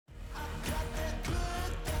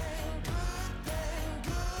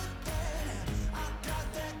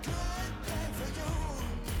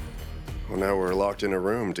Well, now we're locked in a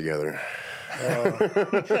room together.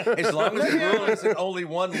 As long as the rule isn't only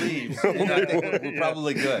one leaves, I think we're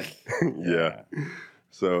probably good. Yeah.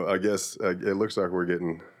 So I guess it looks like we're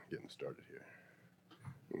getting started here.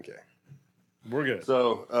 Okay. We're good.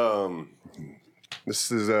 So this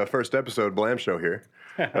is first episode Blamb show here,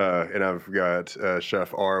 and I've got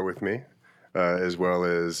Chef Ara with me, as well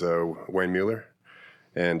as Wyane Mueller,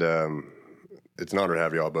 and it's an honor to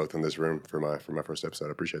have you all both in this room for my first episode.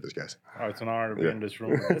 I appreciate this, guys. Oh, it's an honor to be in this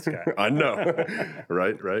room with this guy. I know,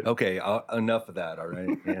 right? Okay, enough of that. All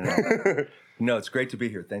right. No, it's great to be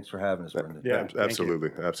here. Thanks for having us, Brendan. Yeah, absolutely.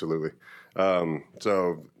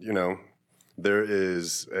 So there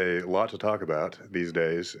is a lot to talk about these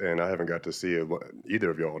days, and I haven't got to see either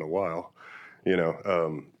of y'all in a while.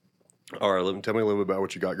 Ara, tell me a little bit about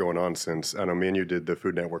what you got going on since I know me and you did the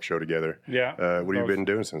Food Network show together. Yeah. What have you been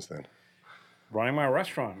doing since then? Running my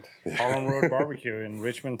restaurant, Harlem Road Barbecue in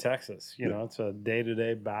Richmond, Texas. It's a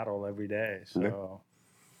day-to-day battle every day. So,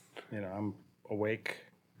 I'm awake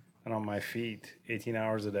and on my feet 18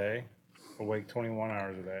 hours a day, awake 21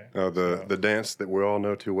 hours a day. Oh, the dance that we all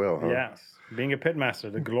know too well, huh? Yes. Being a pitmaster,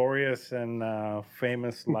 the glorious and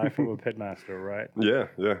famous life of a pitmaster, right? Yeah.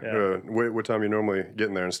 What time you normally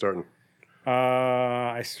getting there and starting?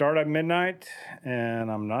 I start at midnight, and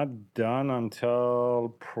I'm not done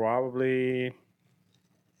until probably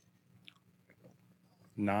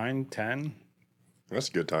 9, 10. That's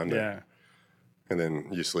a good time there. Yeah. And then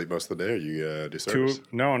you sleep most of the day, or you do service?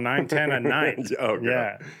 9, 10 at night. Oh, God.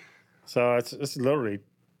 Yeah. So it's literally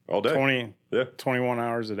all day. 21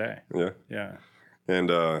 hours a day. Yeah. And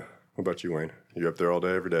what about you, Wyane? You up there all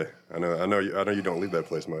day, every day? I know you don't leave that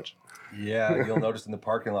place much. Yeah, you'll notice in the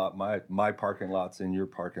parking lot, my parking lot's in your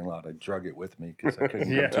parking lot. I drug it with me because I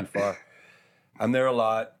couldn't go too far. I'm there a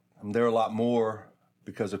lot. I'm there a lot more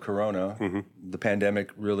because of Corona. Mm-hmm. The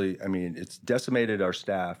pandemic really, it's decimated our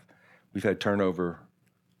staff. We've had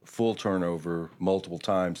full turnover, multiple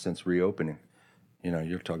times since reopening.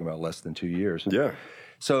 You're talking about less than 2 years. Yeah.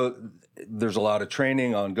 So there's a lot of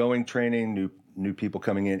training, ongoing training, new people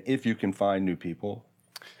coming in, if you can find new people.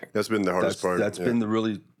 That's been the hardest part. That's been the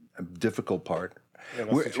really difficult part. Yeah,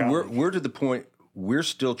 we're to the point we're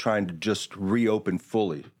still trying to just reopen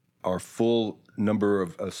fully our full number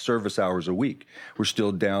of service hours a week. We're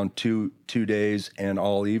still down two days and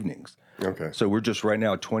all evenings. Okay. So we're just right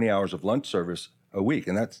now 20 hours of lunch service a week,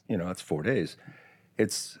 and that's 4 days.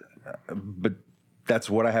 But that's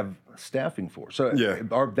what I have staffing for. So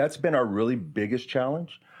that's been our really biggest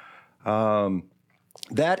challenge.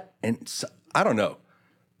 That, and I don't know.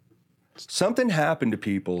 Something happened to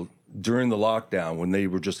people during the lockdown when they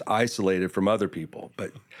were just isolated from other people.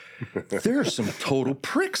 But there are some total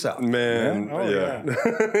pricks out there. Man. Oh, yeah.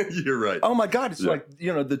 You're right. Oh, my God. It's like,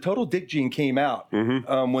 the total dick gene came out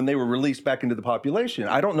when they were released back into the population.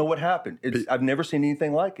 I don't know what happened. I've never seen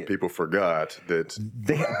anything like it. People forgot that.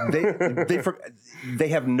 They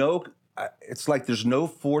have no, it's like there's no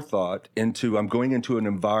forethought into, I'm going into an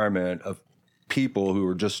environment of people who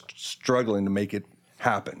are just struggling to make it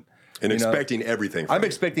happen. And expecting everything. I'm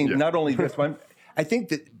expecting not only this, but I think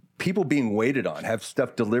that people being waited on, have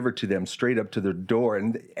stuff delivered to them straight up to their door,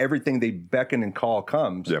 and everything they beckon and call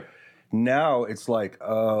comes. Yeah. Now it's like,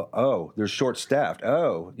 they're short-staffed.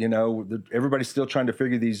 Everybody's still trying to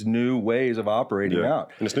figure these new ways of operating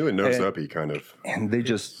out. And it's new and nose-uppy kind of. And they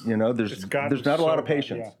just, there's not a lot of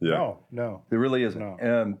patience. Yeah. No. There really isn't.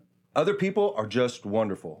 No. Other people are just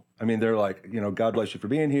wonderful. They're like, God bless you for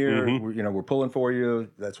being here. Mm-hmm. We're pulling for you.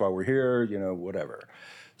 That's why we're here. Whatever.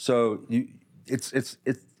 So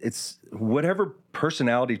it's whatever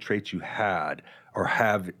personality traits you had or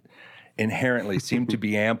have inherently seem to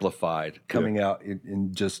be amplified, coming out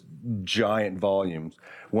in just giant volumes,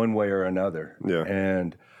 one way or another. Yeah.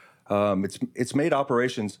 And it's made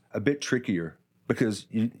operations a bit trickier because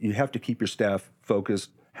you have to keep your staff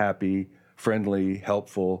focused, happy, friendly,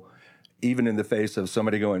 helpful, even in the face of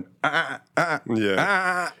somebody going, and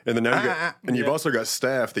then now you've also got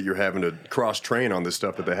staff that you're having to cross-train on this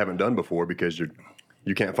stuff that they haven't done before because you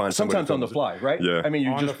can't find somebody. Sometimes on the fly, right? Yeah.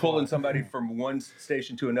 You're just pulling somebody from one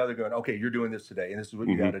station to another going, okay, you're doing this today, and this is what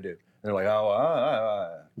you got to do. And they're like,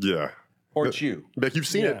 Yeah. Or it's you. But you've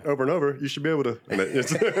seen it over and over. You should be able to.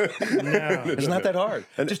 It's not that hard.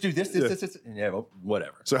 Just do this. Yeah, well,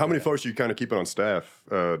 whatever. So how many folks are you kind of keeping on staff?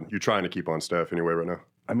 You're trying to keep on staff anyway right now?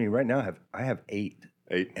 Right now I have 8.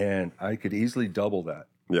 8. And I could easily double that.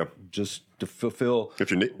 Yeah. Just to fulfill. If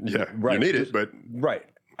you need, right. You need it, but. Right.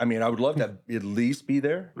 I would love to at least be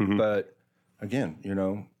there, but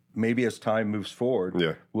again, maybe as time moves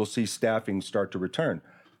forward, we'll see staffing start to return.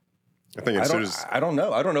 I think I don't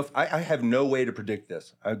know. I don't know if I have no way to predict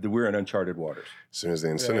this. We're in uncharted waters. As soon as the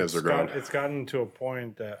incentives are gone. It's gotten to a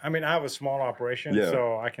point that, I mean, I have a small operation, Yeah.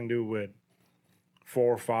 so I can do with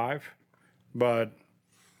 4 or 5, but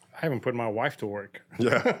I haven't put my wife to work.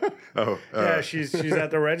 Yeah. Oh. Yeah, she's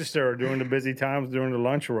at the register during the busy times during the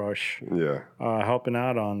lunch rush, Yeah. helping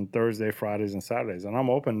out on Thursday, Fridays, and Saturdays. And I'm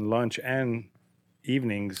open lunch and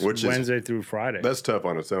evenings, Wednesday through Friday. That's tough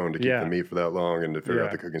on its own to keep the meat for that long and to figure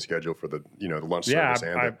out the cooking schedule for the the lunch service.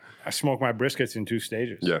 I smoke my briskets in 2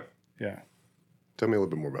 stages. Yeah. Yeah. Tell me a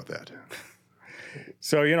little bit more about that.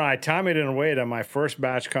 So, I time it in a way that my first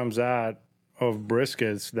batch comes out of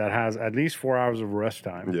briskets that has at least 4 hours of rest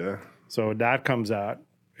time. Yeah. So that comes out,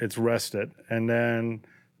 it's rested. And then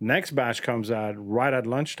next batch comes out right at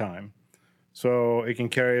lunchtime. So it can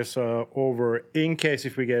carry us over in case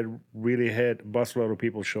if we get really hit, busload of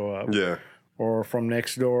people show up. Yeah. Or from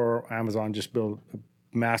next door, Amazon just built a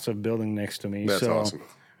massive building next to me. That's awesome.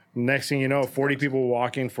 Next thing you know, 40 people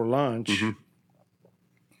walking for lunch. Mm-hmm.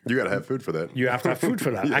 You got to have food for that. You have to have food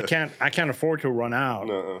for that. Yeah. I can't afford to run out.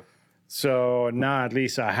 Uh-uh. So now at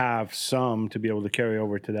least I have some to be able to carry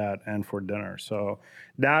over to that and for dinner. So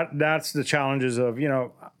that's the challenges of,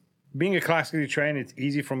 being a classically trained, it's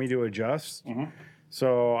easy for me to adjust. Mm-hmm.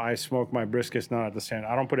 So I smoke my briskets not at the same.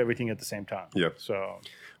 I don't put everything at the same time. Yeah. So.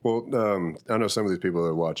 Well, I know some of these people that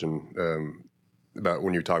are watching about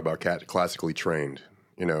when you talk about classically trained.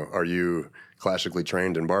 Are you classically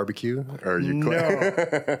trained in barbecue? Or are you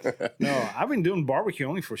No, I've been doing barbecue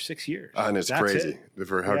only for 6 years. And it's crazy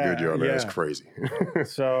for how good you are, man. Yeah. It's crazy.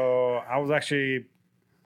 So I was actually